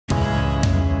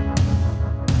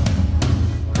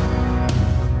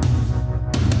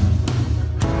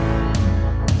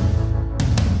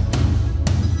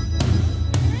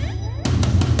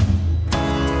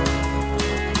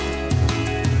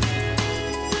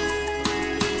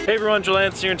Hey everyone,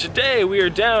 Hansen here, and today we are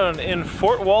down in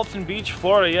Fort Walton Beach,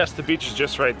 Florida. Yes, the beach is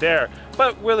just right there.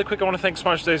 But really quick, I want to thank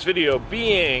sponsor today's video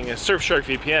being Surfshark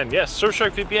VPN. Yes,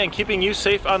 Surfshark VPN, keeping you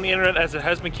safe on the internet as it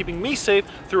has been keeping me safe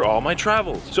through all my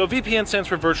travels. So VPN stands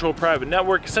for Virtual Private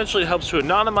Network. Essentially, it helps to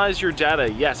anonymize your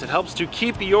data. Yes, it helps to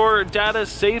keep your data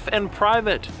safe and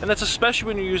private. And that's especially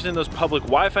when you're using those public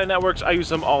Wi-Fi networks. I use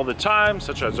them all the time,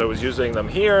 such as I was using them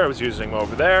here, I was using them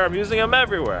over there, I'm using them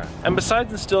everywhere. And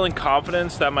besides instilling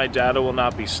confidence that my data will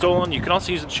not be stolen, you can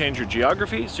also use it to change your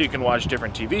geography, so you can watch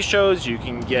different TV shows, you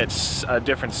can get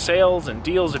different sales and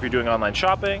deals if you're doing online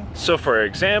shopping. So for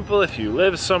example, if you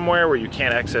live somewhere where you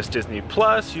can't access Disney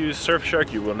Plus, use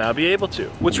Surfshark, you will now be able to.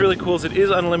 What's really cool is it is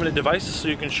unlimited devices, so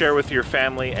you can share with your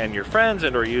family and your friends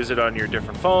and or use it on your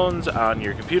different phones, on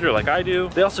your computer like I do.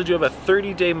 They also do have a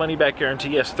 30-day money-back guarantee.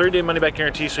 Yes, 30-day money-back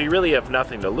guarantee, so you really have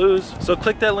nothing to lose. So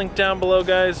click that link down below,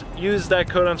 guys. Use that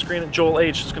code on screen at JoelH.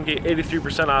 It's going to get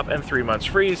 83% off and 3 months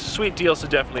free. Sweet deal, so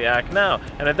definitely act now.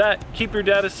 And at that, keep your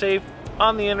data safe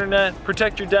on the internet,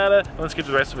 protect your data, and let's get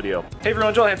to the rest of the video. Hey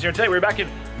everyone, Hansen here. Today we're back in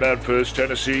Memphis,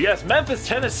 Tennessee. Yes, Memphis,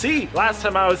 Tennessee. Last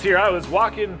time I was here, I was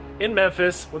walking in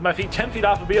Memphis with my feet 10 feet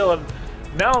off the wheel, and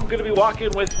now I'm gonna be walking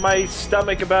with my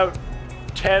stomach about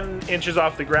 10 inches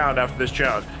off the ground after this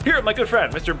challenge. Here, my good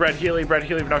friend, Mr. Brett Healy. Brett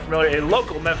Healy, if you're not familiar, a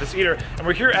local Memphis eater, and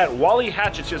we're here at Wally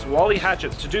Hatchet's, just Wally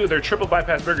Hatchet's, to do their triple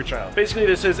bypass burger challenge. Basically,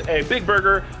 this is a big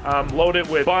burger loaded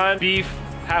with bun, beef,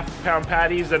 half-pound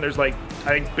patties, and there's like,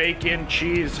 I think, bacon,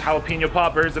 cheese, jalapeno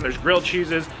poppers, and there's grilled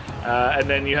cheeses, and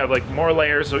then you have like more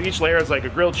layers. So each layer is like a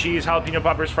grilled cheese, jalapeno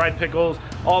poppers, fried pickles,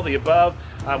 all the above.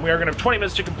 We are gonna have 20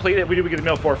 minutes to complete it. We get the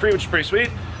meal for free, which is pretty sweet.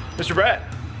 Mr. Brett,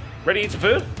 ready to eat some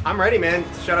food? I'm ready, man.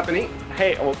 Shut up and eat.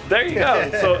 Hey, well, there you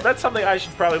go. So that's something I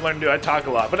should probably learn to do. I talk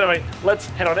a lot. But anyway, let's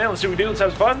head on in. Let's see what we do. Let's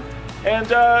have fun. And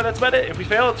that's about it. If we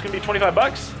fail, it's gonna be 25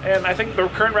 bucks. And I think the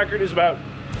current record is about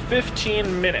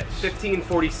 15 minutes.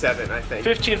 15:47, I think.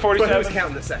 15:47. But I was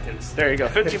counting the seconds. There you go.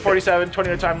 15:47,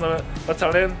 20-minute time limit. Let's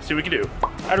head in, see what we can do.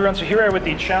 Alright everyone, so here we are with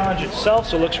the challenge itself,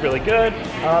 so it looks really good.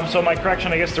 So my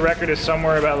correction, I guess the record is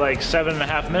somewhere about like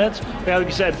 7.5 minutes. But like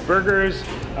you said, burgers,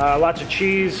 lots of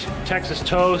cheese, Texas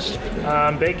toast,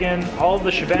 bacon, all of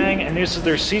the shebang, and this is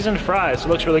their seasoned fries. So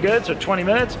it looks really good, so 20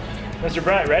 minutes. Mr.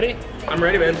 Brett, ready? I'm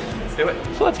ready, man. Let's do it.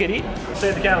 So let's get eating. Let's say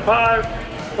at the count of 5,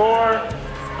 4,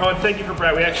 oh, and thank you for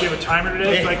Brett. We actually have a timer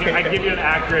today, so I can give you an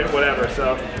accurate whatever.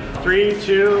 So 3,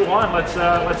 2, 1. Let's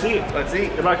eat. Let's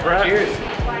eat. Good luck, Brett. Cheers.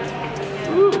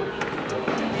 Woo.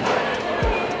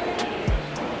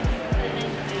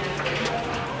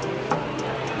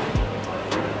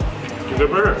 It's a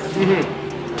good burger. Mm-hmm.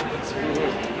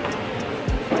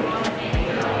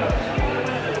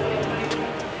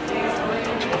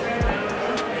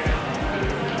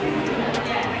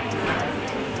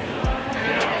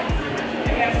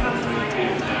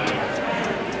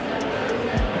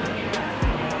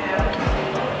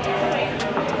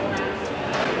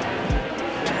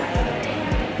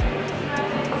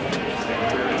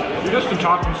 You just can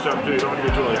talk and stuff too, you don't want to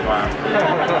get totally quiet.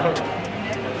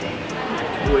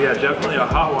 Oh yeah, definitely a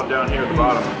hot one down here at the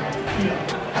bottom.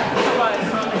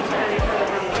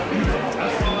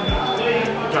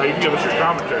 Now you can give us your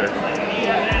commentary.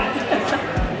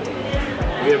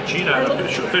 We have Gina,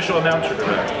 official announcer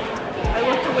today. I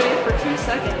looked away for 2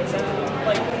 seconds and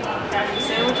like half the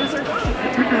sandwiches are gone.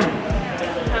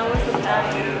 How was the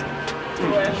patty?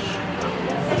 Delish.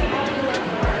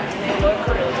 They look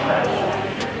really fresh.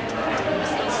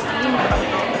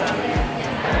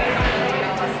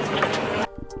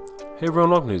 Hey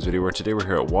everyone, welcome to this video where today we're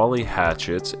here at Wally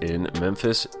Hatchet's in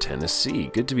Memphis,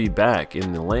 Tennessee. Good to be back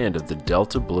in the land of the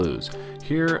Delta Blues,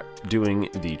 here doing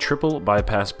the Triple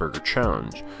Bypass Burger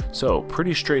Challenge. So,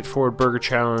 pretty straightforward burger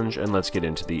challenge, and let's get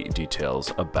into the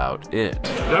details about it.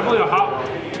 Definitely a hot one.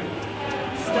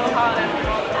 Still hot after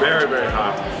all that. Very, very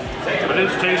hot. But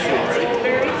it's tasty.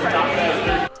 Very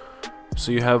fresh.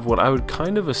 So you have what I would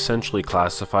kind of essentially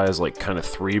classify as like kind of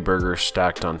 3 burgers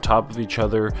stacked on top of each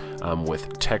other,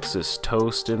 with Texas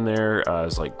toast in there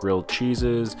as like grilled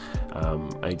cheeses.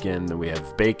 Again, we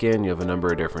have bacon, you have a number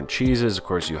of different cheeses. Of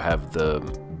course, you have the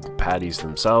patties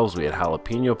themselves. We had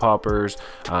jalapeno poppers.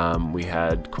 We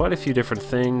had quite a few different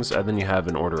things. And then you have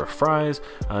an order of fries.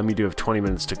 You do have 20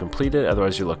 minutes to complete it.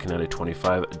 Otherwise, you're looking at a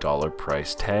 $25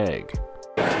 price tag.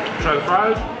 Try the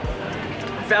fries.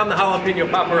 Found the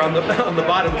jalapeno popper on the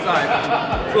bottom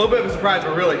side. It's a little bit of a surprise,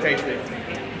 but really tasty.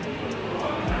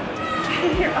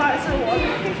 Your eyes are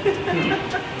watering.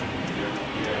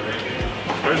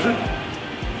 Tasty?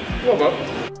 A little bit.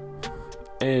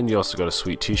 And you also got a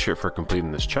sweet t-shirt for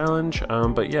completing this challenge.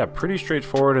 But yeah, pretty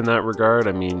straightforward in that regard.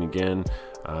 I mean, again,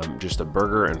 just a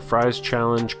burger and fries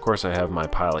challenge. Of course, I have my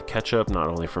pile of ketchup, not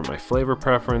only for my flavor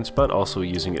preference, but also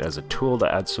using it as a tool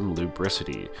to add some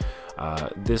lubricity.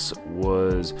 This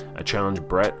was a challenge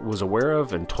Brett was aware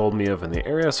of and told me of in the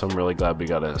area, so I'm really glad we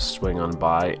got to swing on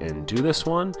by and do this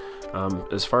one.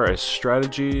 As far as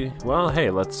strategy, well, hey,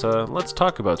 let's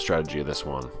talk about strategy of this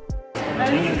one. I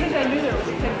didn't even think I knew there was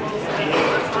pickles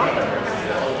on top of it.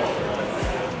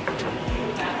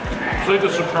 It's like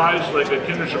a surprise, like a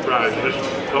Kinder Surprise. Just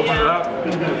open it up.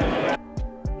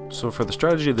 So for the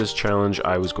strategy of this challenge,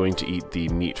 I was going to eat the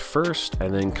meat first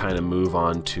and then kind of move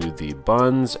on to the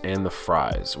buns and the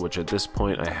fries, which at this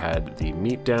point I had the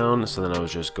meat down, so then I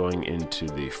was just going into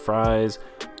the fries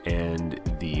and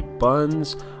the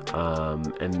buns,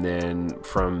 and then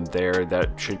from there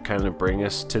that should kind of bring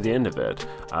us to the end of it.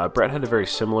 Brett had a very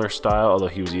similar style, although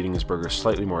he was eating his burgers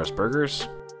slightly more as burgers.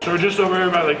 So we're just over here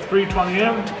about like 3:20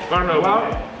 a.m. Got him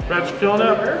out. Brett's killing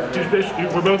it. He's basically,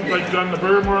 we're both like done the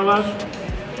burger more or less.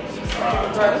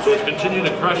 So let's continue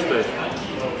to crush this.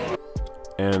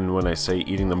 And when I say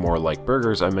eating them more like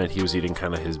burgers, I meant he was eating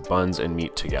kind of his buns and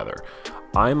meat together.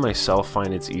 I myself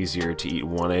find it's easier to eat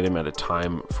one item at a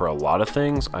time for a lot of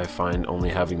things. I find only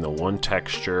having the one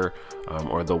texture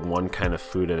or the one kind of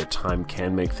food at a time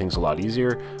can make things a lot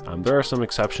easier. There are some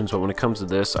exceptions, but when it comes to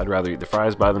this, I'd rather eat the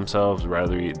fries by themselves,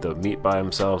 rather eat the meat by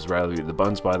themselves, rather eat the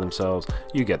buns by themselves.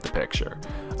 You get the picture.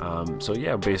 So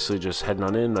yeah, basically just heading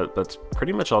on in. That's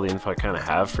pretty much all the info I kind of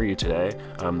have for you today.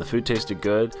 The food tasted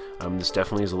good. This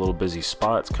definitely is a little busy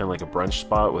spot. It's kind of like a brunch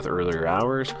spot with earlier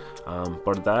hours.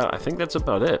 But I think that's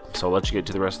about it. So I'll let you get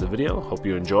to the rest of the video. Hope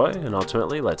you enjoy, and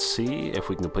ultimately, let's see if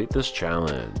we can complete this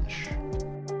challenge.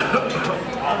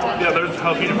 Yeah, there's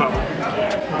jalapeno popper.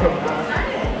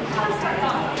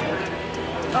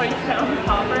 Oh, you found the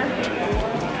popper?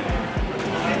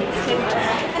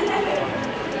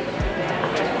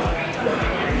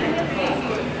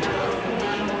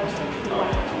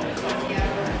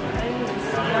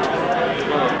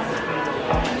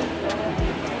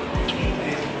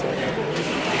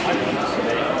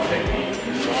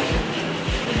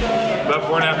 About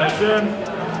 4.5 minutes in.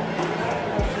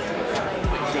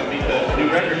 New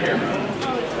record here.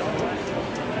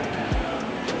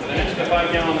 The next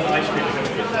 5-gallon ice cream is going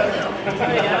to be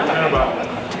And about.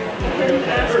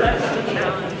 Aspect of the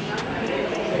challenge.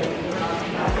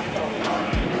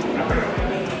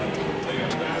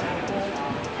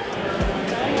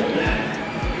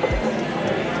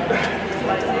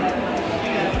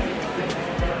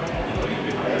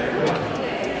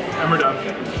 And we're done.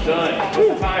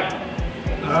 done. Time.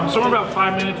 Somewhere about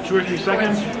 5 minutes, 2 or 3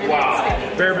 seconds. Wow.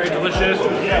 Very, very delicious.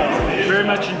 Very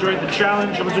much enjoyed the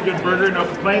challenge. It was a good burger, no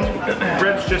complaints.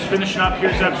 Brett's just finishing up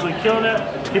here. He's absolutely killing it.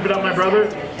 Keep it up, my brother.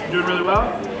 Doing really well.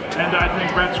 And I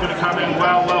think Brett's going to come in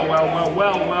well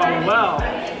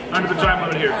under the time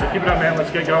limit here. So keep it up, man.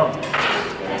 Let's get going.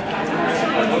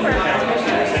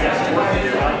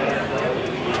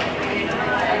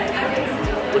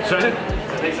 What's that?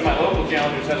 They said my local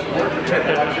challengers have some work to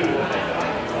do.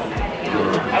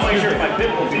 I'm not sure if my pit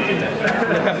will be in this.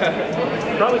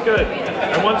 Probably good.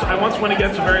 I once went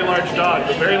against a very large dog.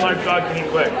 The very large dog can eat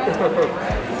quick.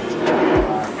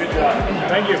 Good job.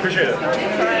 Thank you. Appreciate it.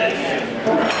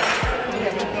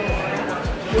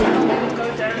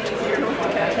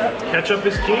 Ketchup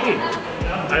is key.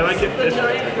 I like it.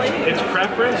 It's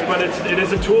preference, but it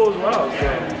is a tool as well. So.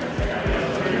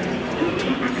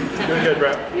 Doing good,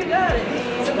 Brett. You got it.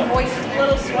 He's a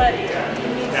little sweaty.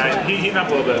 Yeah, heating up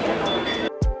a little bit.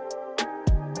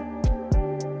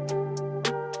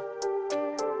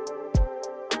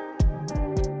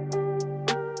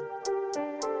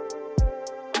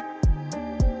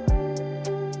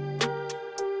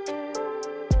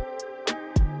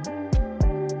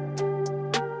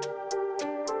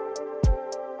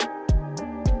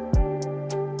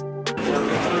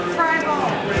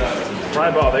 Fry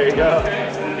ball, there you go.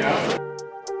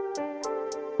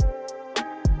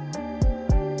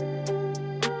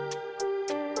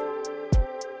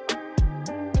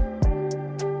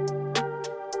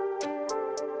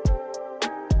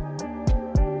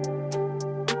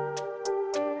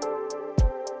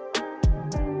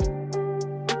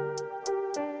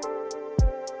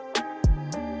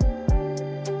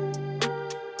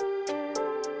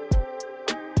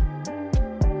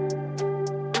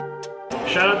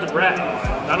 Shout out to Brett.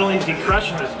 Not only is he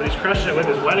crushing this, but he's crushing it with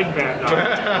his wedding band on.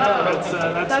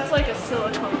 That's like a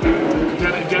silicone.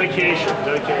 Dedication.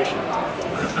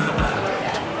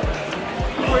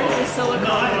 Where's the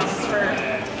silicone ones for?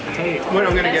 Hey, When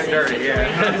I'm gonna get dirty,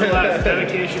 yeah. nonetheless,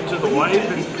 dedication to the wife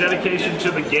and dedication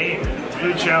to the game, the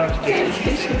food challenge game.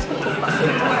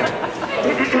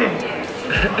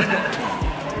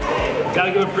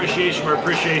 Gotta give appreciation where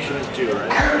appreciation is due, right?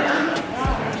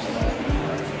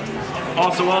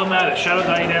 Also, while I'm at it, shout out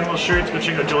to I Eat Animal shirts. Go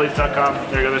check out jollies.com.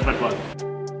 There you go, there's my plug.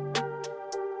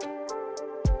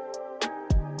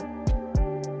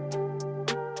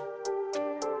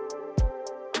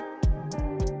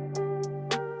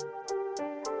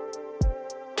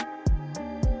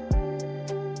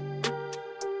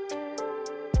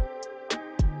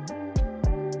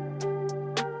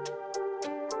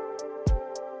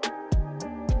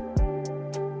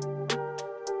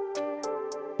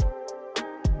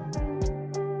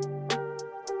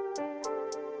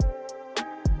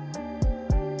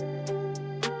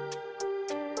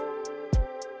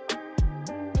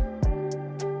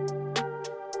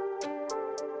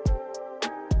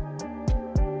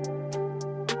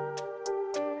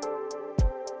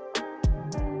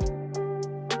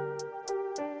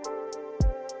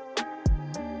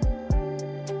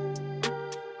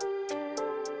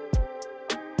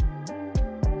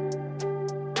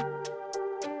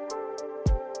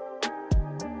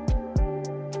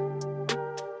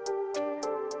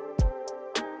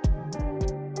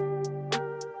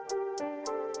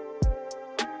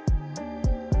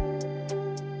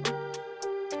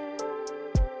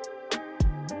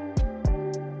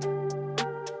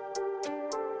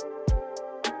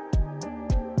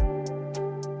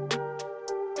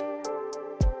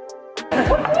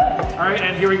 All right,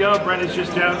 and here we go. Brett is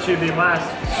just down to the last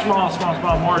small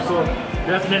morsel.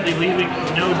 Definitely leaving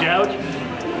no doubt.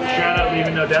 Shout out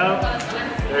leaving no doubt.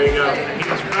 There you go. And he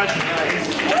is crushing it.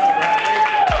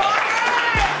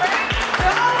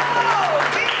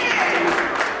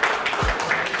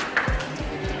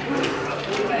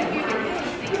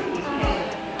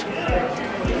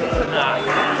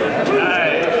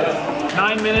 Nice.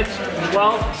 9 minutes,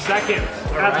 12 seconds.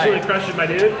 Absolutely crushed it, my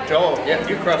dude. Joel, yeah,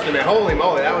 you crushed it, man. Holy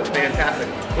moly, that was fantastic.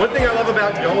 One thing I love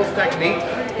about Joel's technique,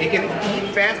 he can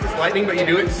eat fast as lightning, but you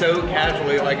do it so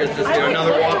casually, like it's just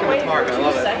another walk in the park. I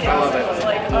love it. I love it. It's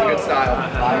like, good style.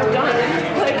 You're done.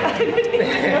 Like, I didn't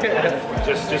you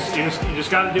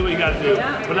just got to do what you got to do.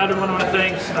 Yeah. But everyone want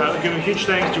to give a huge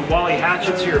thanks to Wally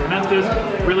Hatchets here in Memphis.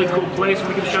 Really cool place.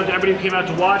 We give a shout out to everybody who came out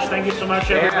to watch. Thank you so much,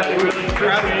 everybody. Yeah, Really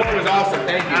appreciate it. It was awesome.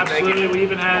 Thank you. Absolutely. Thank you. We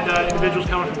even had individuals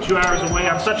coming from 2 hours away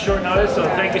on such short notice, so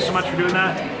thank you so much for doing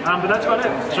that. But that's about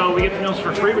it. So we get the meals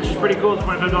for free, which is pretty cool. It's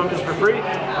 $25 just for free.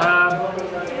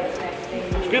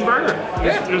 Good burger.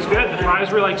 It was good. The fries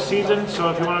were like seasoned, so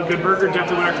if you want a good burger,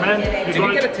 definitely would recommend. Did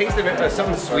you get a taste of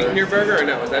something sweet in your burger, or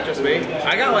no? Was that just me?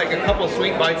 I got like a couple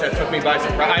sweet bites that took me by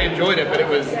surprise. I enjoyed it, but it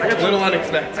was a little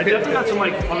unexpected. I definitely got some I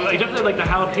definitely like the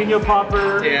jalapeno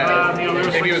popper. Yeah, there was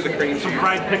maybe like it was the cream some cheese.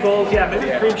 fried pickles. Yeah, maybe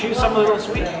the cream cheese, some a little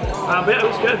sweet. But yeah, it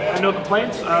was good. I had no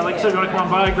complaints. Like I said, if you want to come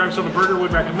on by, grab some of the burger,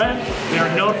 would recommend. They are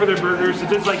known for their burgers.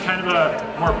 It is like kind of a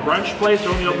more brunch place. They're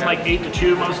only open like 8 to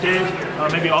 2 most days,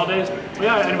 maybe all days. But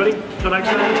yeah, anybody, till next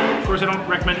time. Of course, I don't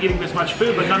recommend eating this much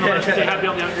food, but nonetheless, stay happy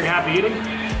on the hungry, happy eating.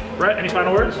 Brett, any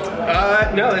final words?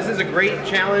 No, this is a great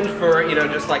challenge for,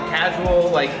 just like casual,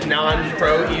 like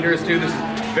non-pro eaters too. This is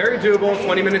very doable.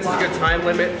 20 minutes is a good time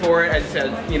limit for it. As you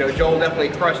said, Joel definitely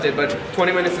crushed it, but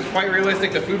 20 minutes is quite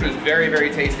realistic. The food was very, very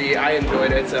tasty. I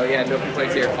enjoyed it, so yeah, no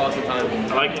complaints here. Awesome time.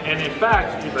 I like it. And in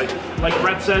fact, like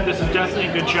Brett said, this is definitely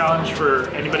a good challenge for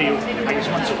anybody who, I guess,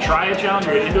 wants to try a challenge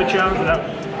or get into a challenge without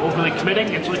overly committing.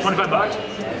 It's only 25 bucks.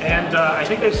 And I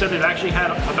think they've said they've actually had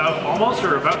about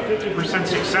 50%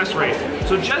 success rate.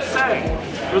 So just saying,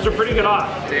 those are pretty good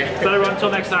odds. So everyone, until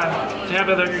next time, stay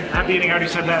happy eating. I already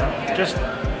said that. Just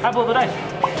have a lovely day.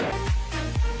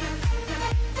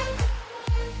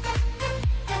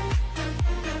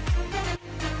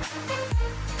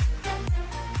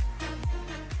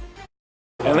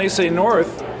 And they say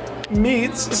north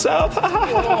meets south.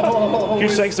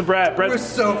 Huge thanks to Brett. It was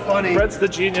so funny. Brett's the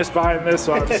genius behind this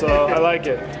one, so I like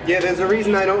it. Yeah, there's a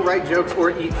reason I don't write jokes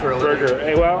or eat for a living. Burger.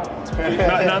 Hey, well,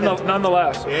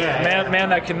 nonetheless, man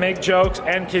that can make jokes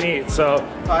and can eat. So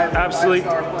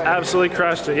absolutely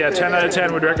crushed it. Yeah, 10 out of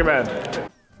 10 would recommend.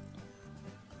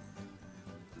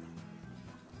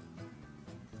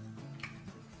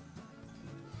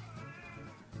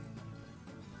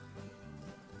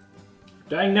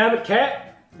 Dang nabbit cat.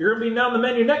 You're going to be down the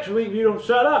menu next week if you don't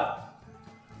shut up.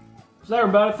 So there,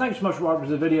 everybody, thanks so much for watching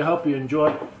the video. Hope you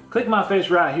enjoyed. Click my face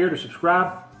right here to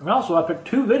subscribe. And also, I picked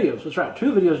 2 videos. That's right,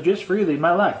 2 videos just for you that you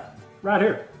might like. Right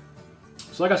here.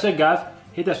 So like I said, guys,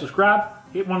 hit that subscribe.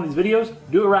 Hit one of these videos.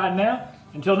 Do it right now.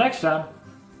 Until next time,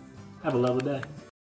 have a lovely day.